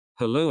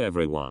Hello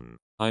everyone.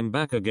 I'm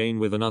back again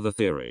with another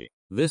theory.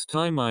 This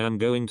time I am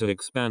going to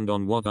expand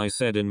on what I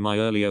said in my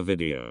earlier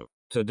video.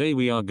 Today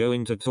we are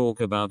going to talk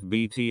about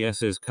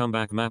BTS's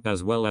comeback map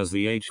as well as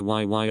the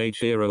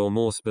Hyyh era, or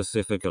more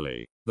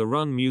specifically, the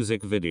Run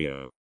music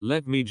video.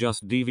 Let me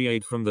just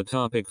deviate from the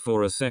topic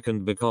for a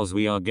second because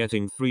we are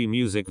getting 3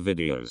 music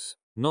videos.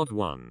 Not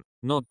 1,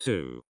 not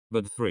 2,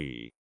 but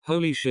 3.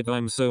 Holy shit,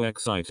 I'm so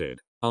excited.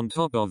 On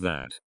top of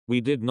that, we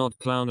did not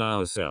clown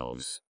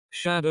ourselves.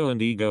 Shadow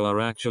and Ego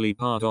are actually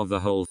part of the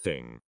whole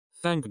thing.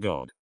 Thank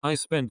God. I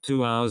spent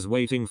 2 hours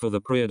waiting for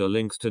the pre-order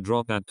links to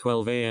drop at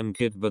 12 AM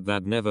kit, but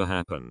that never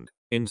happened.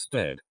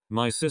 Instead,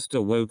 my sister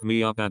woke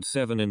me up at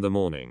 7 in the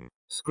morning,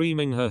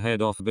 screaming her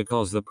head off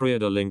because the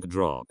pre-order link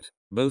dropped.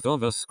 Both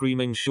of us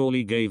screaming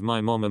surely gave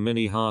my mom a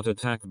mini heart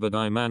attack, but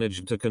I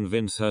managed to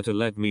convince her to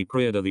let me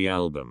pre-order the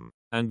album.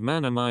 And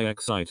man, am I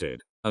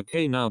excited.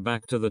 Okay, now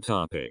back to the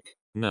topic.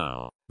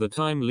 Now, the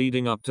time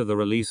leading up to the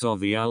release of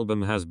the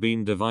album has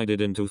been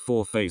divided into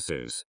 4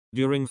 phases.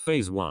 During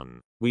phase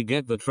 1, we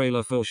get the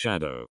trailer for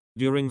Shadow.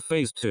 During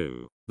phase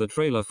 2, the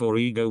trailer for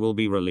Ego will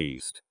be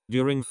released.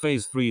 During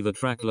phase 3, the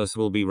tracklist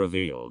will be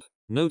revealed.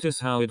 Notice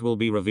how it will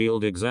be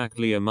revealed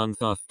exactly a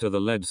month after the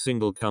lead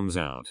single comes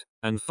out.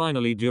 And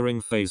finally,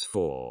 during phase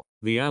 4,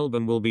 the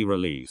album will be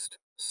released.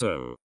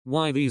 So,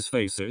 why these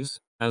phases?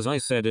 As I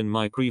said in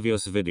my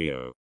previous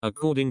video,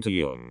 according to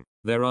Jung,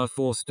 there are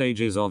 4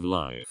 stages of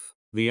life.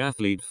 The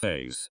athlete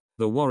phase,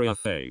 the warrior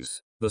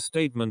phase, the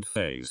statement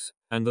phase,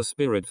 and the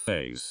spirit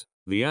phase.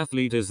 The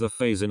athlete is the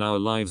phase in our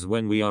lives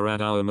when we are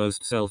at our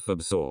most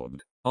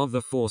self-absorbed. Of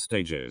the 4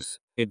 stages,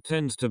 it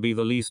tends to be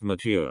the least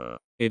mature.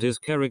 It is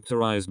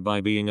characterized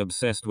by being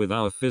obsessed with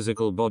our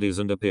physical bodies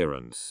and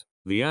appearance.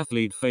 The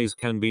athlete phase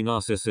can be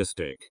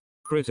narcissistic,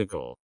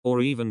 critical, or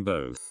even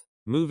both.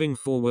 Moving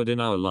forward in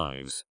our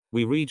lives,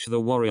 we reach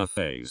the warrior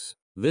phase.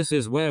 This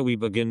is where we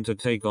begin to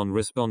take on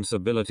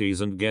responsibilities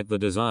and get the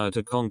desire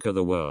to conquer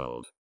the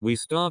world. We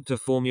start to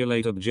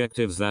formulate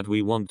objectives that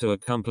we want to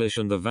accomplish,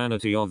 and the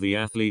vanity of the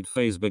athlete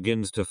phase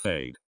begins to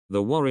fade.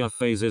 The warrior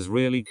phase is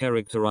really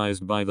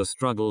characterized by the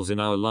struggles in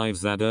our lives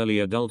that early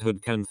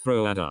adulthood can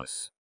throw at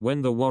us.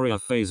 When the warrior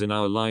phase in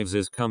our lives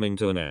is coming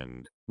to an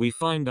end, we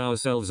find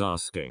ourselves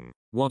asking,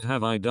 what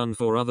have I done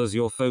for others?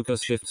 Your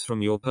focus shifts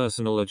from your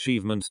personal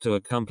achievements to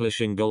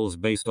accomplishing goals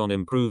based on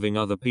improving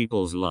other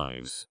people's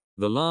lives.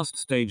 The last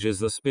stage is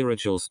the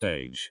spiritual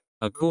stage.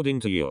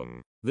 According to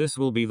Jung, this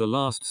will be the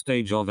last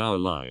stage of our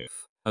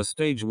life. A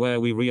stage where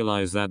we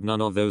realize that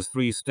none of those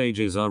 3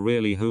 stages are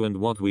really who and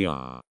what we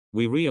are.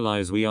 We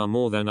realize we are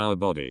more than our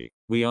body.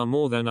 We are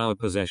more than our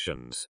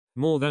possessions,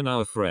 more than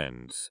our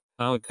friends,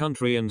 our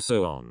country, and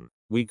so on.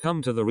 We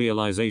come to the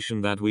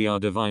realization that we are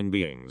divine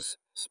beings,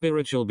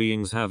 spiritual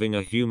beings having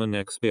a human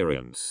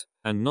experience,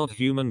 and not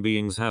human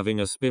beings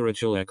having a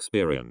spiritual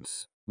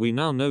experience. We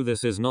now know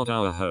this is not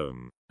our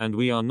home, and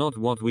we are not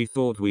what we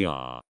thought we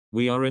are.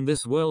 We are in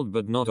this world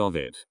but not of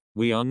it.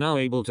 We are now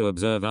able to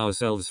observe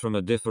ourselves from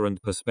a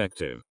different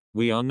perspective.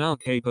 We are now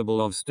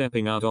capable of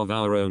stepping out of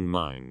our own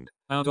mind,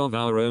 out of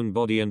our own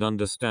body, and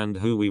understand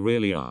who we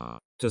really are,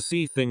 to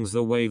see things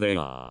the way they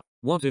are.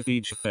 What if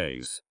each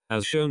phase,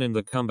 as shown in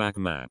the comeback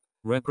map,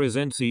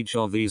 represents each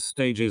of these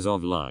stages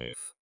of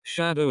life?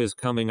 Shadow is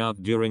coming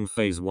out during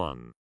phase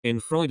 1. In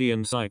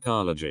Freudian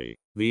psychology,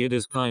 the id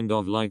is kind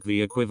of like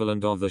the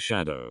equivalent of the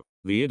shadow.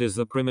 The id is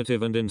the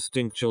primitive and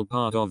instinctual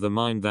part of the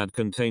mind that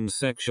contains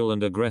sexual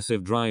and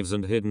aggressive drives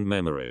and hidden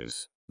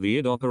memories. The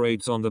id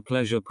operates on the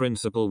pleasure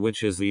principle,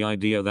 which is the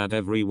idea that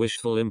every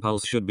wishful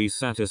impulse should be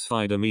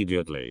satisfied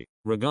immediately,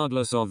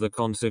 regardless of the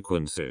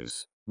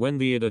consequences. When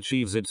the id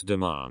achieves its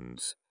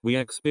demands, we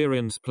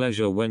experience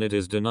pleasure. When it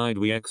is denied,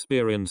 we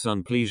experience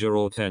unpleasure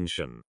or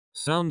tension.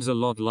 Sounds a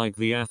lot like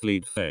the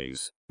athlete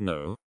phase,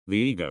 no? The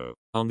ego,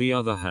 on the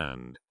other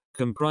hand,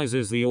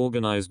 comprises the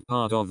organized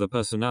part of the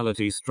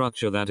personality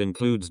structure that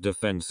includes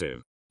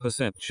defensive,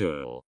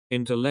 perceptual,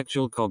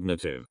 intellectual,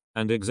 cognitive,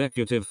 and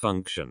executive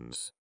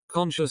functions.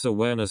 Conscious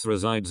awareness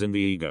resides in the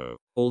ego,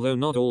 although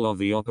not all of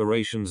the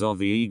operations of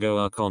the ego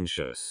are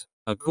conscious.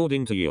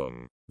 According to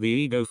Jung, the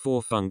ego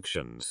 4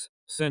 functions: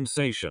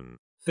 sensation,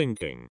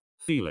 thinking,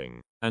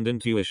 feeling, and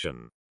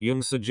intuition.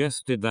 Jung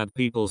suggested that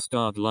people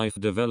start life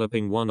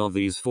developing one of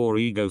these 4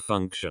 ego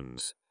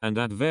functions, and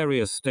at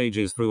various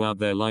stages throughout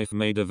their life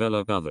may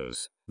develop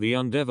others, the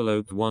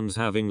undeveloped ones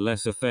having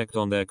less effect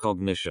on their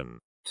cognition.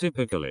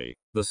 Typically,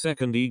 the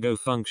second ego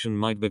function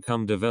might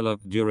become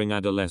developed during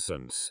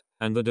adolescence,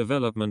 and the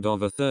development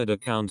of a third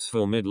accounts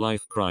for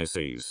midlife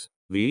crises.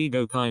 The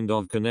ego kind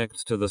of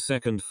connects to the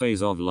second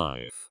phase of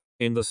life.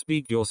 In the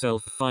Speak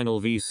Yourself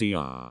final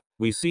VCR,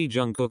 we see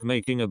Jungkook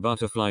making a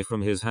butterfly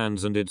from his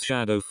hands and its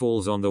shadow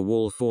falls on the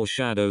wall, 4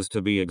 shadows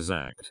to be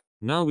exact.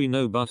 Now we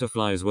know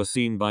butterflies were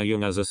seen by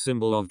Jung as a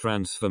symbol of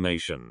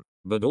transformation,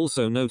 but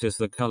also notice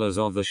the colors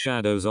of the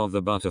shadows of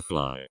the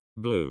butterfly: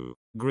 blue,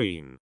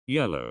 green,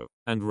 yellow,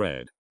 and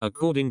red.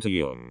 According to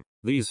Jung,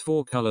 these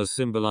 4 colors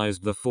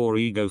symbolized the 4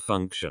 ego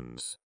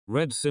functions.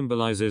 Red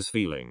symbolizes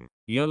feeling,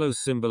 yellow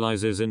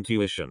symbolizes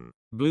intuition,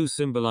 blue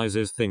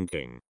symbolizes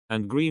thinking,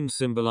 and green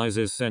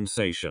symbolizes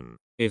sensation.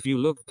 If you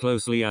look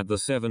closely at the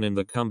 7 in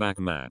the comeback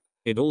map,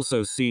 it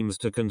also seems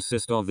to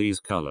consist of these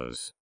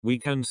colors. We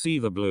can see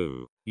the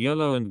blue,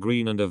 yellow and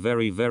green and a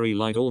very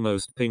light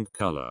almost pink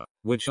color,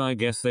 which I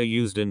guess they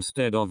used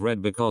instead of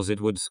red because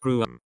it would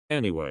screw 'em.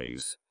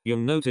 Anyways,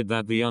 Jung noted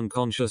that the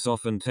unconscious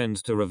often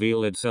tends to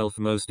reveal itself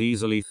most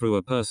easily through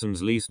a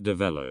person's least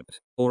developed,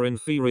 or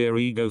inferior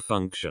ego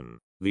function.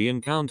 The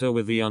encounter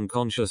with the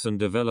unconscious and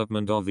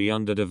development of the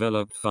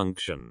underdeveloped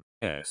function,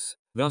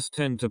 thus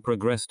tend to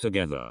progress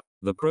together.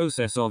 The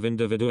process of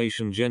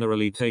individuation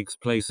generally takes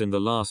place in the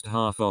last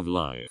half of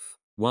life.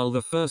 While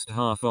the first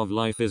half of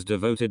life is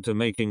devoted to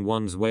making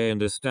one's way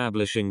and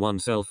establishing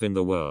oneself in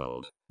the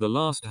world, the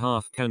last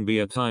half can be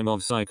a time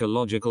of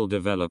psychological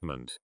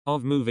development,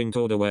 of moving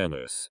toward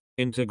awareness,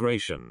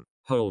 integration,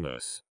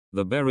 wholeness.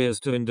 The barriers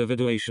to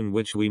individuation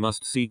which we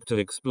must seek to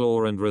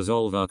explore and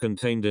resolve are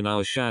contained in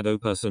our shadow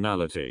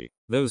personality,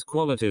 those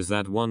qualities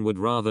that one would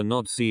rather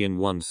not see in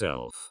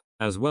oneself,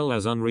 as well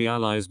as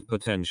unrealized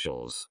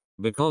potentials.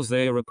 Because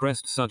they are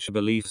repressed, such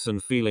beliefs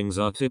and feelings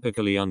are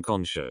typically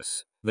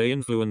unconscious. They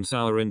influence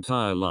our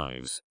entire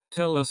lives,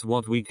 tell us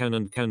what we can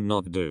and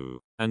cannot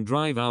do, and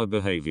drive our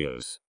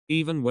behaviors.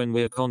 Even when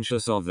we're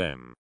conscious of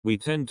them, we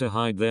tend to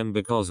hide them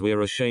because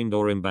we're ashamed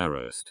or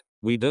embarrassed.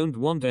 We don't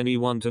want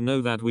anyone to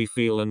know that we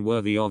feel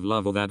unworthy of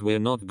love or that we're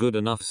not good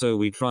enough, so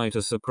we try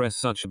to suppress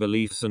such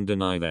beliefs and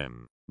deny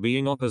them.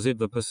 Being opposite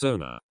the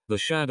persona, the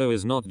shadow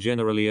is not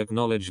generally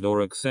acknowledged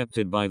or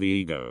accepted by the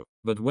ego,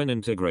 but when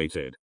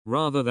integrated,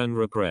 rather than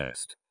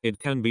repressed, it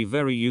can be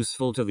very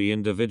useful to the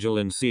individual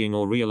in seeing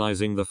or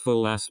realizing the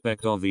full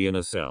aspect of the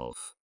inner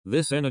self.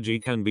 This energy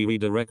can be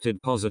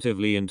redirected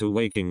positively into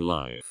waking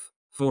life.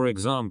 For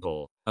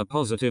example, a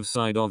positive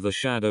side of the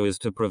shadow is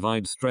to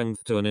provide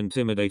strength to an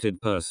intimidated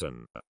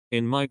person.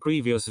 In my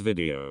previous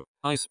video,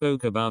 I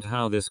spoke about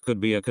how this could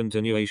be a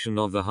continuation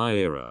of the Hyyh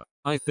era.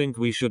 I think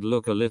we should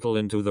look a little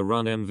into the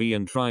Run MV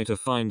and try to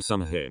find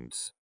some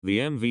hints. The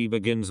MV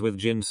begins with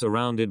Jin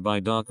surrounded by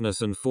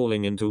darkness and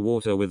falling into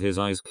water with his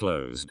eyes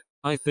closed.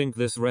 I think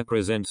this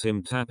represents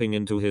him tapping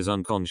into his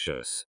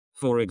unconscious.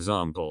 For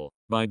example,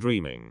 by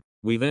dreaming.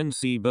 We then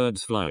see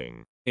birds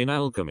flying. In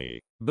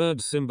alchemy,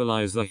 birds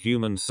symbolize the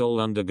human soul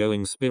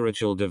undergoing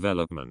spiritual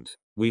development.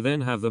 We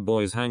then have the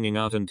boys hanging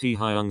out and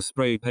Hyyh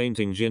spray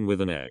painting Jin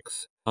with an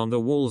X. On the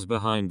walls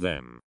behind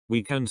them,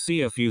 we can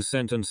see a few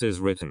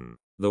sentences written.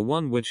 The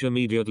one which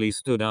immediately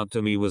stood out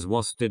to me was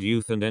Wasted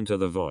Youth and Enter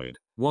the Void.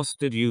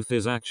 Wasted Youth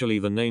is actually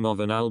the name of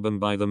an album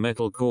by the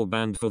metalcore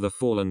band For the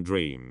Fallen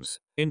Dreams.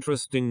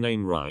 Interesting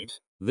name, right?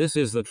 This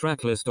is the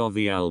tracklist of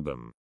the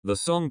album. The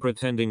song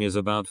Pretending is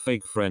about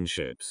fake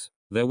friendships.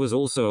 There was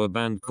also a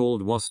band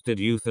called Wasted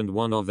Youth and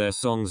one of their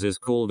songs is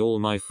called All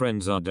My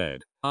Friends Are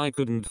Dead. I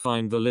couldn't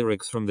find the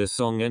lyrics from this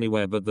song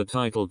anywhere, but the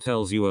title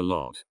tells you a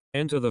lot.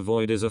 Enter the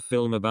Void is a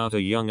film about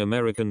a young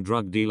American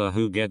drug dealer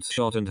who gets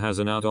shot and has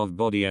an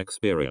out-of-body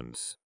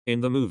experience. In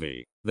the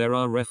movie, there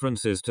are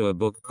references to a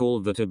book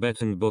called The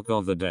Tibetan Book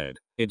of the Dead.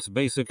 It's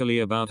basically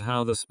about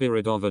how the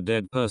spirit of a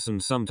dead person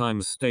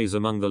sometimes stays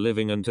among the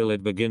living until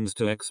it begins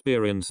to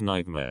experience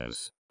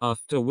nightmares,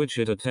 after which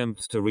it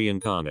attempts to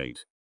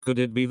reincarnate. Could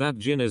it be that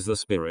Jin is the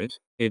spirit?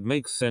 It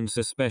makes sense,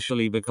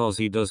 especially because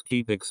he does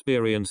keep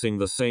experiencing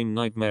the same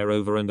nightmare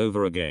over and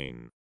over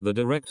again. The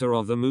director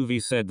of the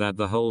movie said that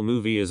the whole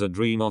movie is a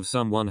dream of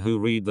someone who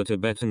read the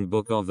Tibetan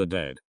Book of the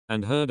Dead,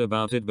 and heard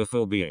about it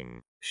before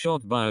being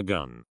shot by a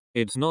gun.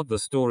 It's not the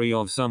story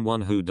of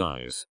someone who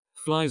dies,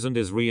 flies and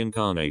is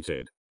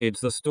reincarnated.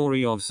 It's the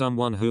story of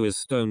someone who is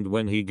stoned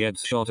when he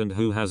gets shot and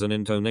who has an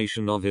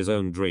intonation of his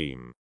own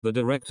dream. The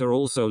director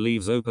also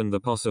leaves open the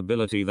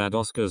possibility that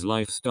Oscar's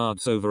life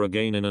starts over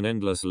again in an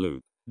endless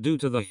loop, due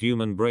to the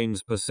human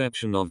brain's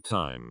perception of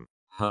time.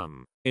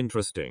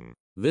 Interesting.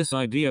 This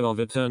idea of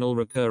eternal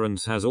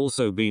recurrence has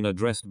also been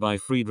addressed by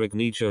Friedrich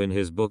Nietzsche in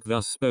his book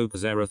Thus Spoke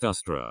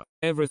Zarathustra.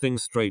 Everything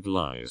straight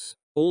lies.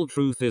 All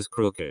truth is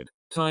crooked.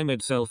 Time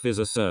itself is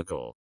a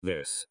circle.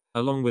 This,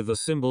 along with the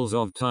symbols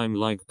of time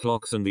like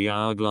clocks and the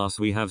hourglass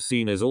we have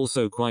seen, is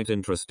also quite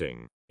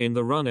interesting. In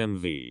the Run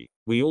MV,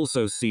 we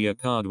also see a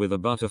card with a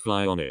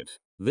butterfly on it.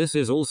 This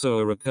is also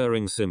a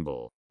recurring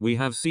symbol. We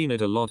have seen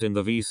it a lot in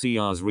the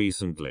VCRs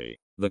recently.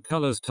 The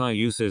colors Tai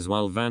uses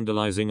while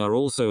vandalizing are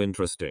also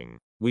interesting.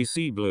 We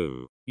see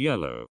blue,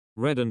 yellow,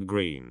 red and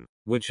green,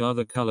 which are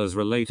the colors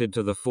related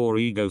to the 4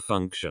 ego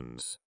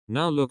functions.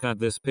 Now look at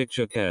this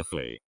picture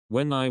carefully.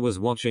 When I was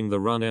watching the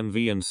Run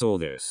MV and saw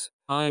this,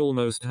 I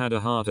almost had a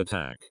heart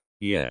attack.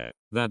 Yeah,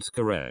 that's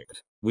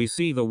correct. We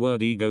see the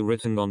word ego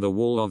written on the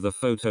wall of the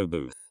photo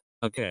booth.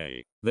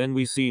 Okay, then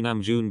we see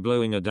Namjoon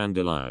blowing a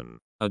dandelion.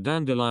 A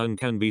dandelion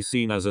can be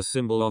seen as a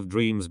symbol of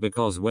dreams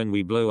because when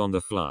we blow on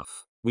the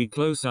fluff, we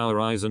close our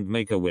eyes and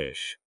make a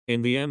wish.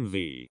 In the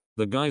MV,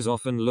 the guys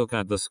often look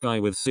at the sky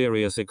with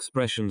serious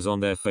expressions on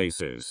their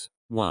faces.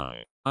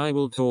 Why? I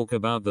will talk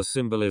about the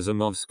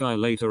symbolism of sky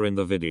later in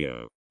the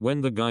video.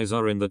 When the guys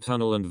are in the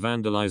tunnel and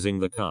vandalizing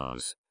the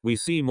cars, we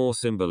see more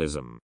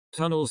symbolism.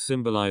 Tunnels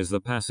symbolize the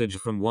passage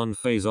from one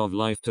phase of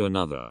life to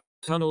another.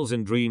 Tunnels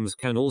in dreams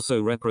can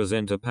also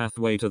represent a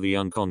pathway to the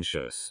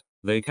unconscious.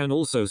 They can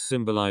also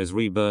symbolize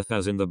rebirth,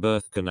 as in the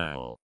birth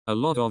canal. A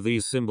lot of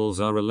these symbols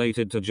are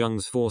related to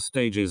Jung's 4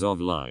 stages of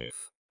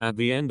life. At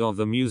the end of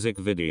the music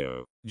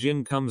video,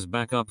 Jin comes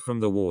back up from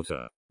the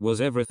water.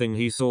 Was everything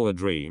he saw a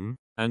dream?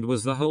 And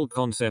was the whole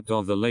concept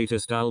of the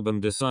latest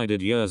album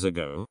decided years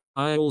ago?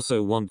 I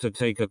also want to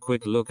take a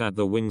quick look at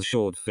the Wings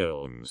short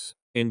films.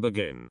 In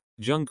Begin,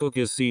 Jungkook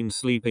is seen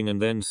sleeping and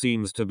then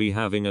seems to be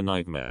having a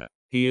nightmare.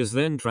 He is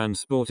then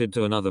transported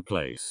to another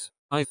place.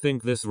 I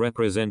think this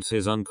represents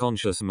his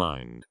unconscious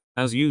mind.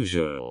 As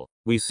usual,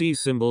 we see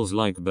symbols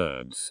like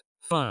birds,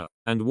 fire,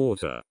 and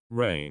water,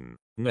 rain.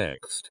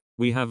 Next,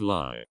 we have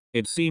lie.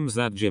 It seems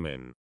that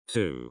Jimin,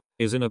 too,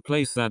 is in a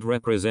place that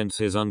represents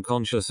his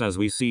unconscious, as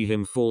we see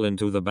him fall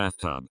into the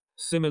bathtub,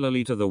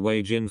 similarly to the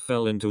way Jin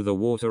fell into the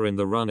water in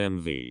the Run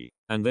MV,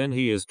 and then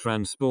he is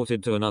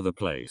transported to another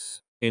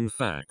place. In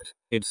fact,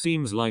 it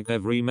seems like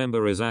every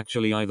member is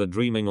actually either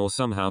dreaming or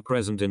somehow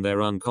present in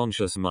their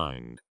unconscious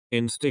mind.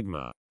 In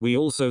Stigma, we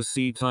also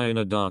see Tai in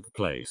a dark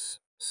place.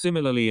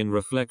 Similarly in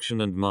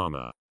Reflection and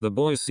Mama, the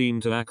boys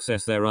seem to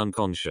access their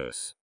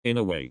unconscious. In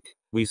Awake,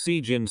 we see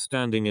Jin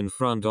standing in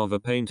front of a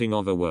painting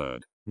of a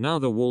word. Now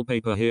the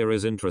wallpaper here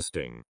is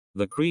interesting.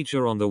 The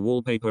creature on the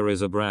wallpaper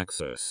is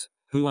Abraxas,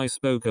 who I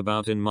spoke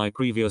about in my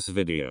previous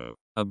video.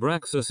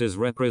 Abraxas is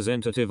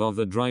representative of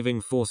the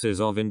driving forces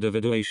of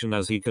individuation,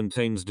 as he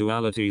contains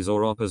dualities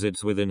or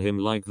opposites within him,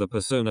 like the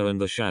persona and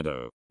the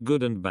shadow,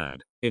 good and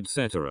bad,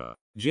 etc.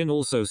 Jin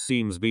also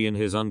seems be in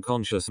his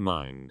unconscious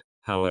mind.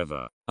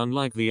 However,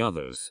 unlike the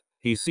others,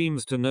 he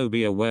seems to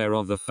be aware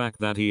of the fact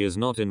that he is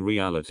not in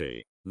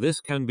reality. This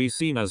can be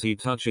seen as he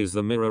touches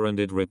the mirror and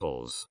it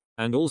ripples.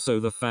 And also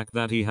the fact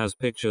that he has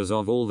pictures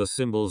of all the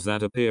symbols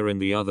that appear in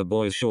the other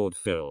boys' short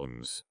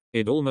films.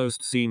 It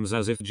almost seems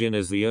as if Jin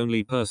is the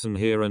only person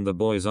here and the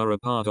boys are a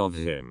part of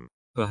him.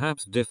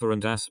 Perhaps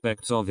different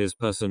aspects of his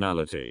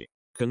personality.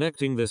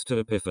 Connecting this to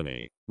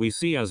Epiphany, we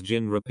see as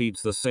Jin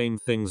repeats the same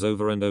things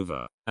over and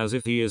over, as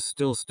if he is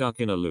still stuck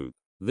in a loop.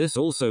 This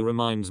also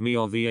reminds me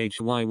of the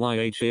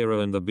HYYH era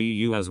and the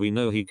BU, as we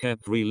know he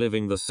kept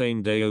reliving the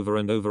same day over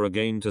and over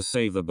again to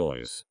save the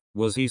boys.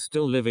 Was he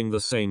still living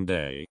the same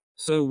day?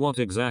 So what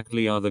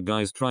exactly are the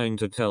guys trying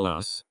to tell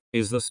us?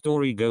 Is the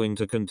story going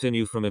to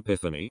continue from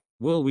Epiphany?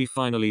 Will we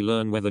finally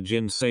learn whether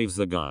Jin saves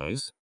the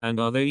guys? And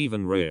are they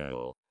even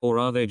real? Or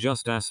are they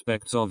just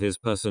aspects of his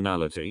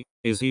personality?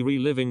 Is he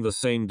reliving the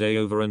same day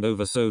over and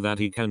over so that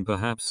he can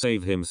perhaps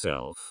save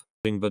himself?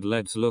 But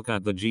let's look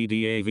at the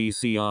GDA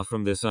VCR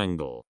from this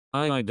angle.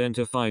 I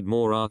identified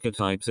more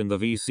archetypes in the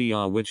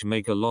VCR which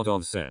make a lot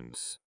of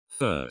sense.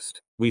 First,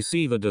 we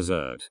see the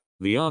desert.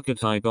 The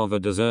archetype of a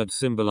desert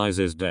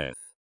symbolizes death,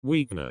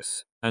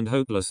 weakness, and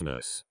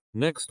hopelessness.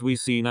 Next we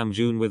see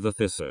Namjoon with the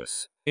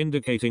Thysus,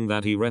 indicating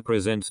that he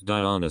represents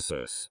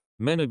Dionysus.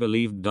 Many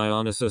believed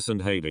Dionysus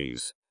and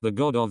Hades, the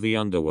god of the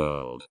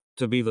underworld,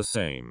 to be the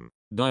same.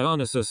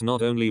 Dionysus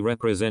not only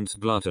represents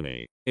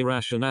gluttony,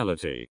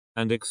 irrationality,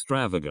 and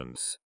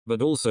extravagance,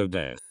 but also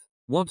death.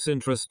 What's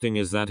interesting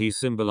is that he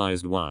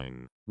symbolized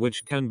wine,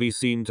 which can be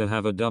seen to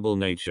have a double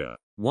nature.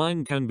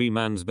 Wine can be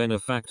man's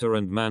benefactor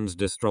and man's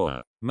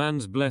destroyer,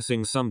 man's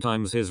blessing,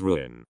 sometimes his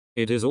ruin.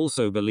 It is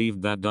also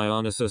believed that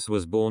Dionysus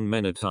was born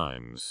many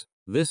times.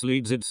 This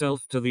leads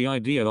itself to the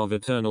idea of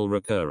eternal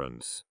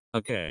recurrence.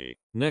 Okay,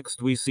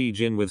 next we see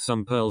Jin with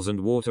some pearls and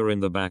water in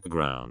the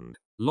background.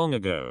 Long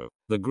ago,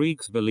 the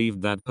Greeks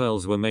believed that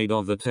pearls were made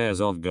of the tears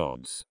of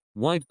gods.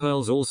 White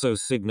pearls also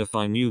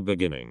signify new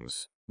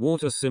beginnings.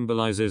 Water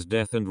symbolizes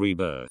death and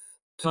rebirth,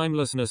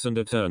 timelessness and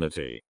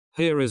eternity.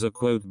 Here is a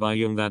quote by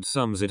Jung that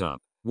sums it up.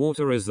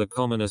 Water is the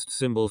commonest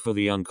symbol for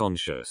the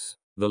unconscious.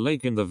 The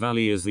lake in the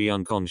valley is the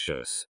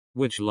unconscious,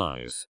 which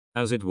lies,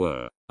 as it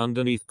were,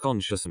 underneath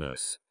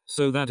consciousness,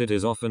 so that it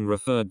is often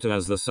referred to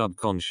as the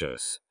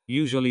subconscious,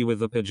 usually with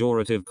the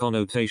pejorative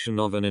connotation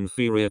of an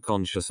inferior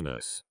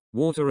consciousness.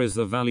 Water is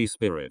the valley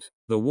spirit,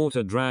 the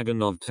water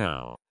dragon of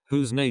Tao,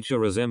 whose nature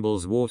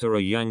resembles water,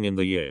 a yang in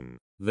the yin.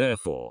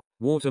 Therefore,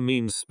 water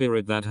means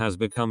spirit that has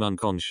become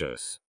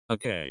unconscious.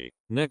 Okay,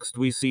 next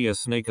we see a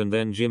snake and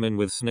then Jimin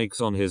with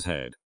snakes on his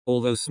head.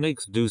 Although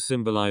snakes do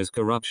symbolize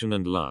corruption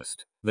and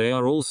lust, they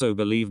are also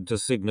believed to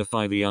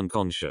signify the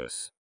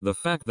unconscious. The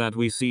fact that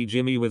we see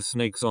Jimmy with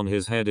snakes on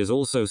his head is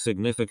also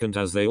significant,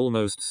 as they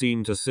almost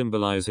seem to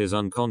symbolize his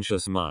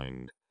unconscious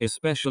mind,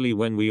 especially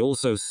when we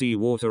also see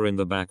water in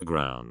the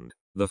background.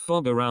 The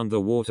fog around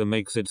the water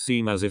makes it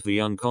seem as if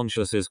the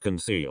unconscious is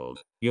concealed.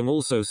 Jung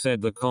also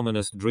said the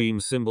commonest dream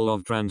symbol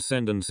of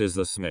transcendence is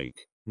the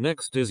snake.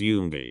 Next is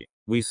Yoongi.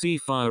 We see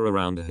fire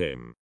around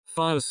him.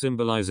 Fire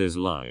symbolizes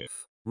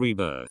life,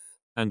 rebirth,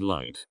 and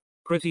light.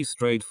 Pretty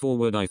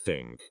straightforward, I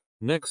think.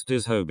 Next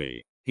is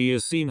Hobie. He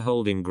is seen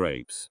holding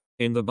grapes.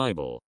 In the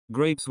Bible,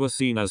 grapes were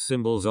seen as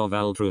symbols of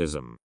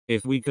altruism.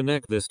 If we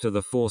connect this to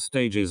the 4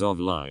 stages of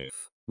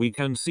life, we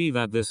can see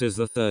that this is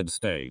the 3rd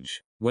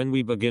stage. When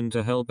we begin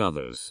to help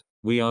others,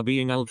 we are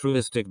being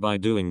altruistic by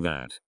doing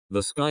that.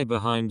 The sky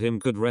behind him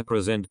could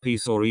represent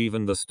peace or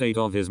even the state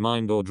of his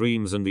mind or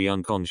dreams and the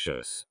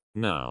unconscious.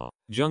 Now,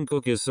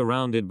 Jungkook is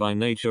surrounded by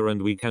nature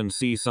and we can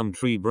see some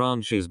tree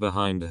branches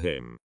behind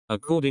him.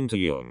 According to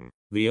Jung,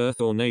 the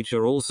earth or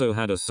nature also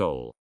had a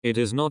soul. It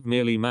is not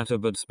merely matter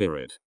but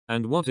spirit.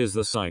 And what is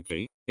the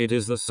psyche? It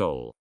is the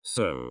soul.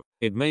 So,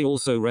 it may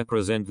also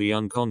represent the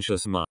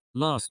unconscious mind.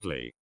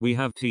 Lastly, we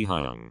have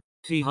Taehyung.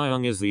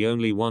 Taehyung is the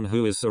only one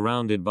who is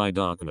surrounded by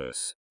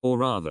darkness. Or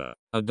rather,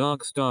 a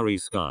dark starry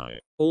sky.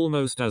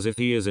 Almost as if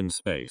he is in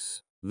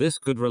space. This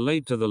could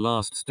relate to the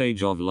last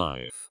stage of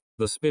life.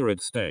 The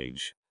spirit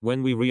stage.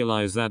 When we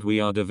realize that we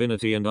are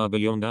divinity and are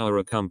beyond our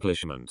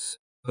accomplishments,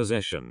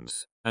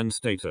 possessions, and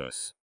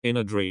status. In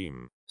a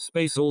dream,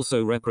 space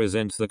also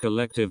represents the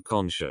collective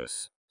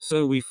conscious.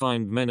 So we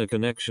find many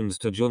connections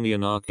to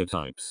Jungian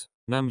archetypes.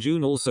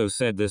 Namjoon also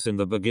said this in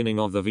the beginning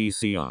of the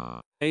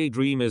VCR. A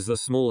dream is the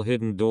small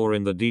hidden door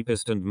in the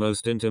deepest and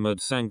most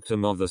intimate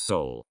sanctum of the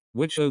soul,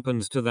 which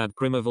opens to that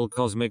primeval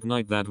cosmic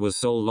night that was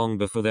soul long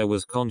before there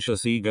was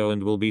conscious ego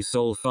and will be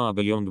soul far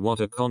beyond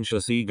what a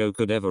conscious ego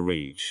could ever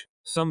reach.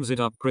 Sums it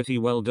up pretty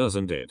well,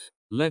 doesn't it?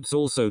 Let's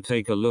also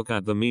take a look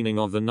at the meaning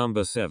of the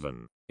number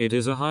 7. It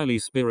is a highly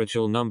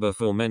spiritual number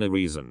for many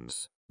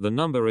reasons. The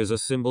number is a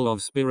symbol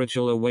of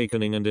spiritual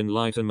awakening and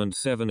enlightenment.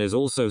 7 is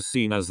also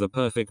seen as the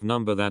perfect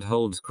number that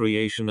holds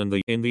creation,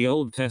 and in the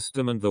Old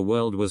Testament the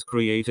world was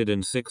created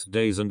in 6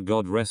 days and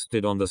God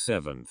rested on the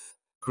 7th,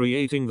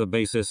 creating the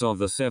basis of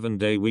the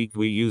 7-day week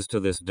we use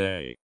to this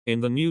day. In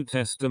the New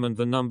Testament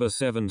the number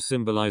 7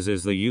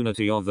 symbolizes the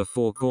unity of the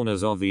four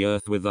corners of the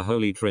earth with the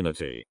Holy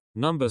Trinity.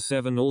 Number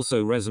 7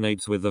 also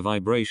resonates with the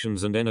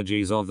vibrations and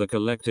energies of the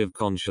collective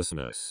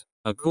consciousness.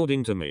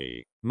 According to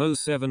me,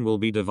 MOTS7 will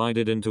be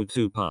divided into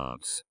 2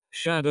 parts,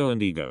 shadow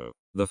and ego.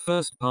 The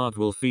first part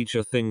will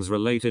feature things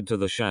related to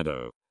the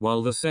shadow,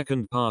 while the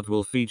second part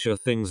will feature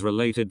things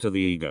related to the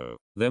ego.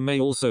 There may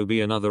also be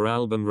another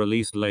album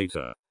released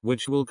later,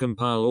 which will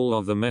compile all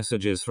of the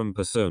messages from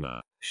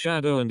persona,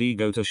 shadow and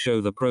ego to show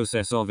the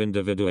process of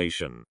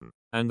individuation.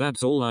 And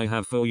that's all I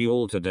have for you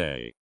all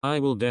today. I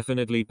will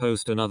definitely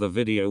post another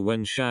video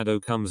when shadow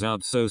comes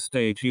out, so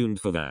stay tuned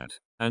for that.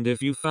 And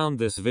if you found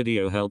this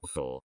video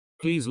helpful,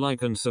 please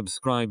like and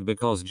subscribe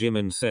because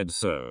Jimin said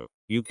so.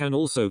 You can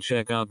also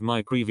check out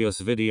my previous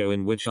video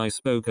in which I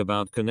spoke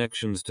about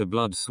connections to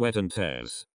blood, sweat and tears.